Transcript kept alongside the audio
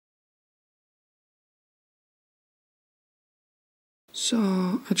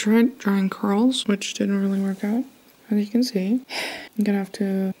So I tried drawing curls, which didn't really work out, as you can see. I'm gonna have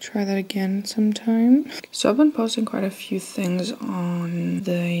to try that again sometime. So I've been posting quite a few things on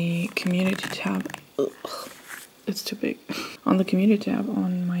the community tab. Ugh, it's too big. On the community tab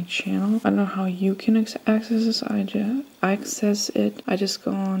on my channel. I don't know how you can access this. I just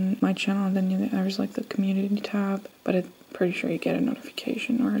go on my channel and then there's like the community tab, but I'm pretty sure you get a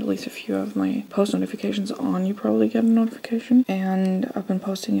notification, or at least a few of my post notifications on, you probably get a notification. And I've been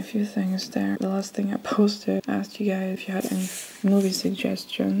posting a few things there. The last thing I posted, I asked you guys if you had any movie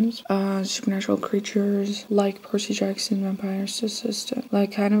suggestions. Supernatural creatures, like Percy Jackson, Vampire's Assistant,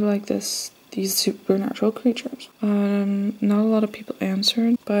 like kind of like these supernatural creatures. Not a lot of people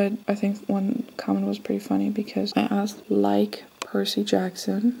answered, but I think one comment was pretty funny because I asked like Percy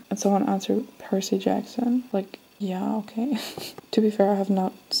Jackson and someone answered Percy Jackson. Like, yeah, okay. To be fair, I have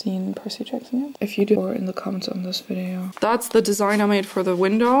not seen Percy Jackson yet. If you do, or in the comments on this video. That's the design I made for the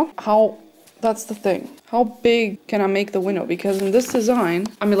window. That's the thing. How big can I make the window? Because in this design,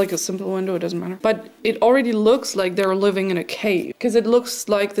 I mean like a simple window, it doesn't matter. But it already looks like they're living in a cave. Because it looks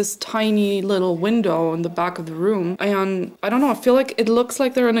like this tiny little window in the back of the room. And I don't know, I feel like it looks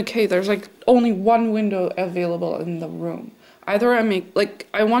like they're in a cave. There's like only one window available in the room. Either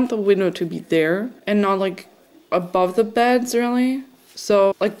I want the window to be there and not like above the beds really.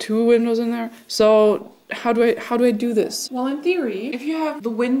 So like two windows in there. So how do I do this? Well, in theory, if you have the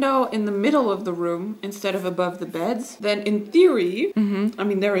window in the middle of the room instead of above the beds, then in theory, I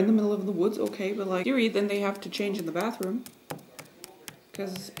mean, they're in the middle of the woods, okay, but like, in theory, then they have to change in the bathroom.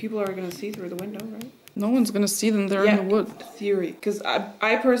 Because people are gonna see through the window, right? No one's gonna see them, they're in the woods. Theory. Because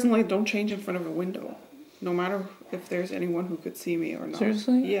I personally don't change in front of a window. No matter if there's anyone who could see me or not.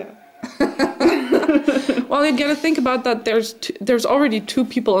 Seriously? Yeah. Well, you gotta think about that. There's already two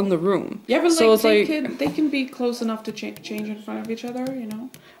people in the room. Yeah, but so like, they can be close enough to change in front of each other, you know?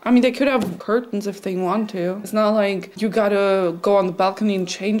 I mean, they could have curtains if they want to. It's not like you gotta go on the balcony and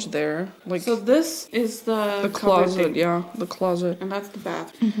change there. Like, so this is the closet, yeah, the closet. And that's the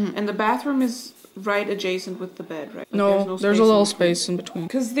bathroom. And the bathroom is right adjacent with the bed, right? Like no, there's a little space in between.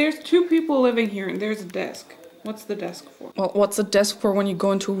 Because there's two people living here and there's a desk. What's the desk for? Well, what's a desk for when you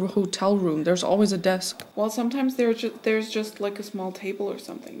go into a hotel room? There's always a desk. Well, sometimes there's just like a small table or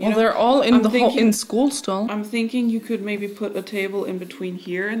something. Well, they're all in in school still. I'm thinking you could maybe put a table in between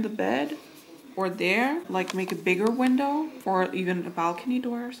here and the bed, or there, like make a bigger window, or even a balcony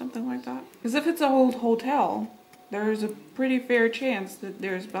door or something like that. Because if it's an old hotel, there's a pretty fair chance that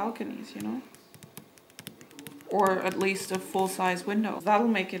there's balconies, you know? Or at least a full-size window. That'll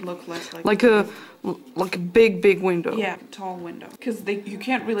make it look less like a big window. Yeah, tall window. Because you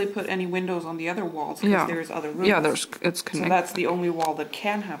can't really put any windows on the other walls because there's other rooms. Yeah, it's connected. So that's the only wall that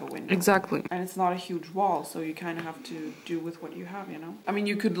can have a window. Exactly. And it's not a huge wall, so you kind of have to do with what you have, you know? I mean,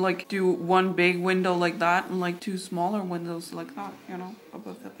 you could like do one big window like that and like two smaller windows like that, you know,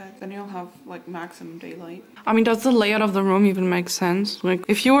 above the bed. Then you'll have like maximum daylight. I mean, does the layout of the room even make sense? Like,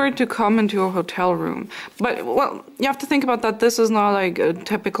 if you were to come into a hotel room, but well, you have to think about that. This is not like a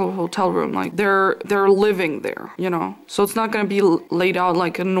typical hotel room. Like they're living there, you know. So it's not gonna be laid out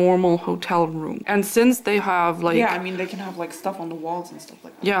like a normal hotel room. And since they have like I mean, they can have like stuff on the walls and stuff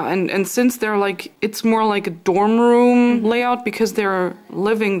like that. Yeah, and since they're like, it's more like a dorm room layout because they're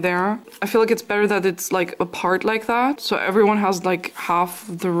living there. I feel like it's better that it's like apart like that. So everyone has like half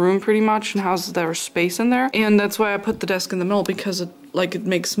the room pretty much and has their space in there. And that's why I put the desk in the middle, because it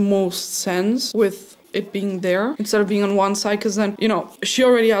makes most sense with it being there instead of being on one side, because then, you know, she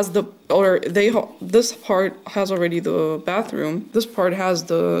already has this part has already the bathroom, this part has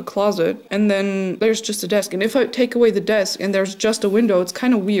the closet, and then there's just a desk. And if I take away the desk and there's just a window, it's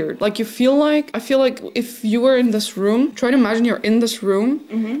kind of weird. Like I feel like if you were in this room, try to imagine you're in this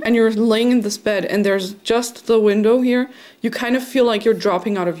room and you're laying in this bed and there's just the window here, you kind of feel like you're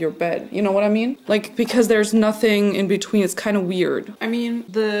dropping out of your bed. You know what I mean? Like, because there's nothing in between, it's kind of weird. I mean,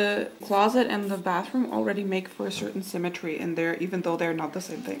 the closet and the bathroom already make for a certain symmetry in there, even though they're not the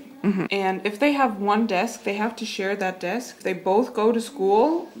same thing. And if they have one desk, they have to share that desk. If they both go to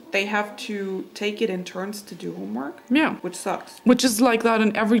school, they have to take it in turns to do homework. Yeah. Which sucks. Which is like that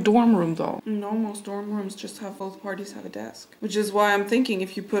in every dorm room though. No, most dorm rooms just have both parties have a desk. Which is why I'm thinking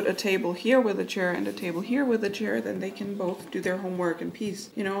if you put a table here with a chair and a table here with a chair, then they can both do their homework in peace.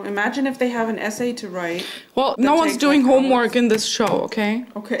 You know, imagine if they have an essay to write. Well, no one's doing homework in this show, okay?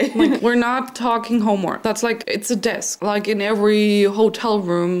 Okay. Like, we're not talking homework. That's like, it's a desk. Like in every hotel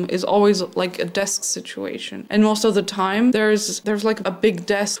room is always like a desk situation. And most of the time there's like a big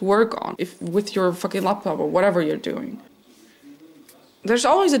desk to work on with your fucking laptop or whatever you're doing. There's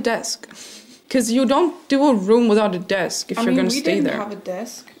always a desk. Because you don't do a room without a desk if you're gonna stay there. We didn't have a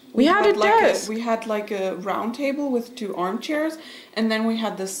desk. We had a desk. We had like a round table with 2 armchairs, and then we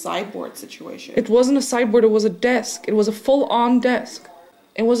had this sideboard situation. It wasn't a sideboard, it was a desk. It was a full-on desk.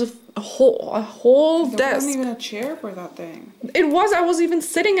 It was a whole desk. There wasn't even a chair for that thing. It was. I was even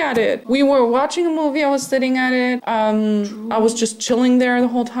sitting at it. We were watching a movie. I was sitting at it. I was just chilling there the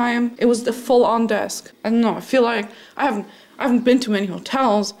whole time. It was the full-on desk. I don't know. I feel like I haven't been to many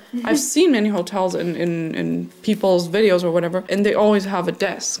hotels. I've seen many hotels in people's videos or whatever, and they always have a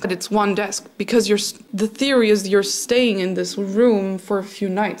desk. But it's one desk because the theory is you're staying in this room for a few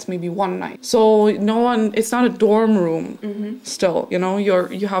nights, maybe one night. So it's not a dorm room. Still, you know,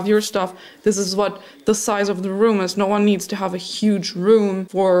 you have your stuff. This is what the size of the room is. No one needs to have a huge room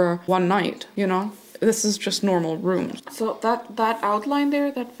for one night, you know? This is just normal rooms. So that outline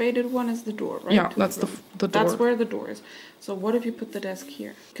there, that faded one, is the door, right? Yeah, that's the door. That's where the door is. So what if you put the desk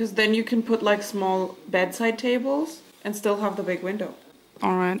here? Because then you can put like small bedside tables and still have the big window.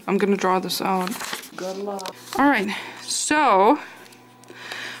 All right, I'm gonna draw this out. Good luck. All right, so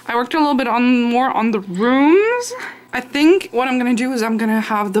I worked a little bit more on the rooms. I think what I'm gonna do is I'm gonna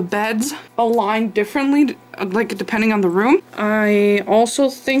have the beds aligned differently, like depending on the room. I also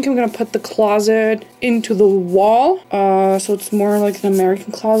think I'm gonna put the closet into the wall, so it's more like an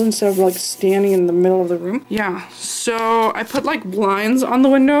American closet instead of like standing in the middle of the room. Yeah, so I put like blinds on the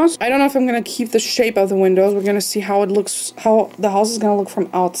windows. I don't know if I'm gonna keep the shape of the windows. We're gonna see how it looks, how the house is gonna look from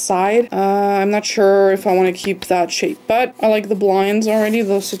outside. I'm not sure if I want to keep that shape, but I like the blinds already,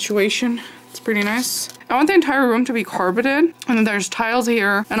 the situation. It's pretty nice. I want the entire room to be carpeted, and then there's tiles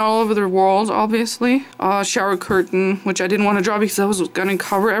here and all over the walls, obviously. Shower curtain, which I didn't want to draw because I was gonna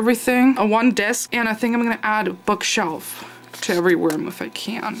cover everything. One desk, and I think I'm gonna add a bookshelf to every room if I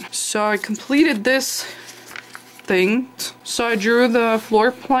can. So I completed this thing. So I drew the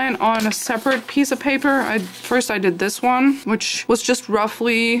floor plan on a separate piece of paper. First I did this one, which was just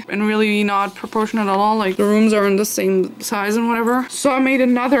roughly and really not proportionate at all. Like the rooms are in the same size and whatever. So I made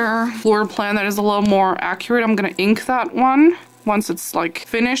another floor plan that is a little more accurate. I'm gonna ink that one once it's like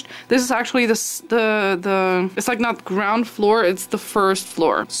finished. This is actually it's like not ground floor, it's the first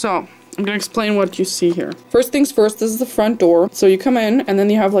floor. So I'm gonna explain what you see here. First things first, this is the front door. So you come in and then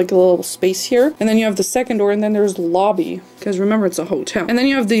you have like a little space here. And then you have the second door and then there's the lobby. Because remember, it's a hotel. And then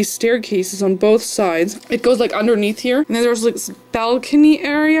you have these staircases on both sides. It goes like underneath here. And then there's like this balcony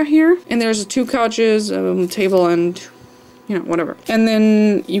area here. And there's 2 couches, table and, you know, whatever. And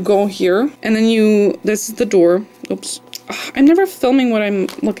then you go here. And then this is the door. Oops. I'm never filming what I'm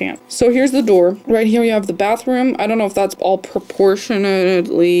looking at. So here's the door. Right here you have the bathroom. I don't know if that's all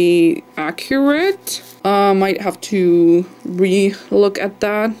proportionately accurate. Might have to re-look at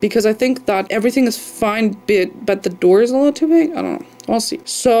that because I think that everything is fine, but the door is a little too big. I don't know. I'll see.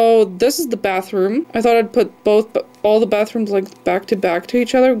 So this is the bathroom. I thought I'd put all the bathrooms like back to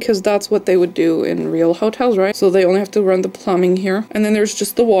each other because that's what they would do in real hotels, right? So they only have to run the plumbing here. And then there's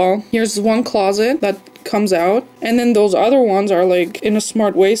just the wall. Here's one closet that comes out, and then those other ones are like in a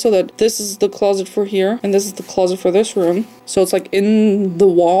smart way so that this is the closet for here and this is the closet for this room, so it's like in the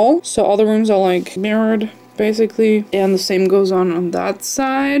wall, so all the rooms are like mirrored basically, and the same goes on that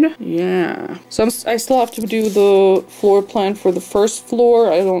side. Yeah, so I still have to do the floor plan for the first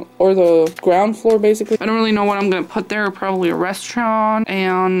floor, or the ground floor basically. I don't really know what I'm gonna put there. Probably a restaurant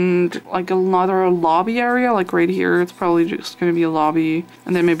and like another lobby area, like right here it's probably just gonna be a lobby,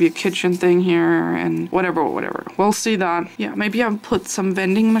 and then maybe a kitchen thing here and whatever. We'll see that. Yeah, maybe I'll put some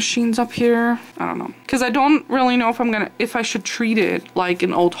vending machines up here. I don't know, because I don't really know if I should treat it like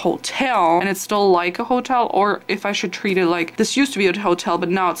an old hotel and it's still like a hotel, or if I should treat it like this used to be a hotel but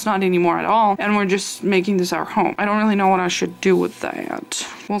now it's not anymore at all and we're just making this our home. I don't really know what I should do with that.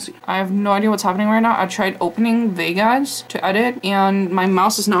 We'll see. I have no idea what's happening right now. I tried opening Vegas to edit and my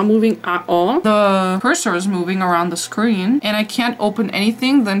mouse is not moving at all. The cursor is moving around the screen and I can't open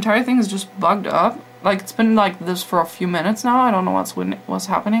anything. The entire thing is just bugged up. Like it's been like this for a few minutes now. I don't know what's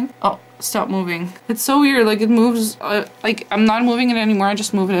happening. Oh, stop moving. It's so weird. Like it moves, like I'm not moving it anymore. I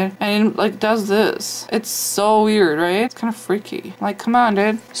just moved it and it like does this. It's so weird, right? It's kind of freaky. Like, come on,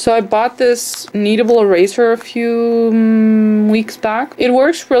 dude. So I bought this kneadable eraser a few weeks back. It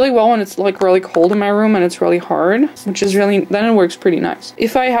works really well when it's like really cold in my room and it's really hard, which is then it works pretty nice.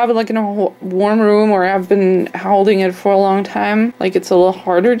 If I have it like in a warm room or I've been holding it for a long time, like it's a little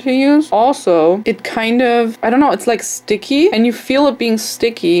harder to use. Also, it kind of, I don't know, it's like sticky and you feel it being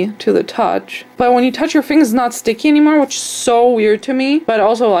sticky to the touch. But when you touch your fingers, it's not sticky anymore, which is so weird to me. But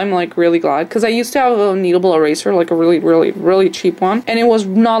also, I'm like really glad because I used to have a kneadable eraser, like a really cheap one. And it was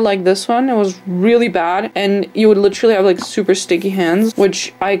not like this one. It was really bad. And you would literally have like super sticky hands,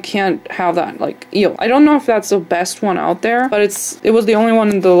 which I can't have that. Like, ew. I don't know if that's the best one out there, but it was the only one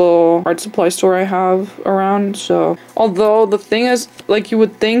in the little art supply store I have around. So, although the thing is, like, you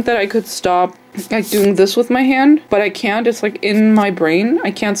would think that I could stop like doing this with my hand, but I can't. It's like in my brain.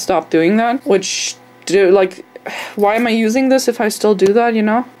 I can't stop doing that, which like, why am I using this if I still do that, you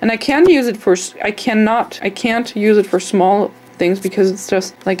know? And I can't use it for, I can't use it for small things because it's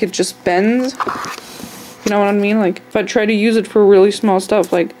just like, it just bends. You know what I mean? Like, if I try to use it for really small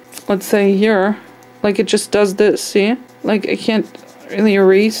stuff, like, let's say here, like, it just does this, see? Like, I can't really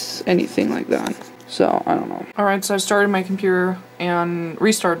erase anything like that. So, I don't know. Alright, so I started my computer and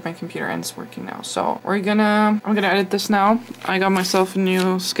restarted my computer and it's working now. So, I'm gonna edit this now. I got myself a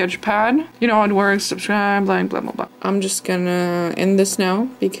new sketch pad. You know how it works, subscribe, blah, blah, blah, blah. I'm just gonna end this now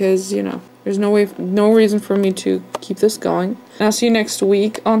because, you know, there's no reason for me to keep this going. And I'll see you next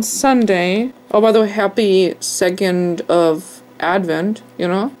week on Sunday. Oh, by the way, happy 2nd of Advent, you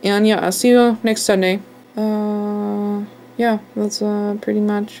know? And yeah, I'll see you next Sunday. Yeah, that's pretty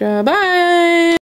much, bye!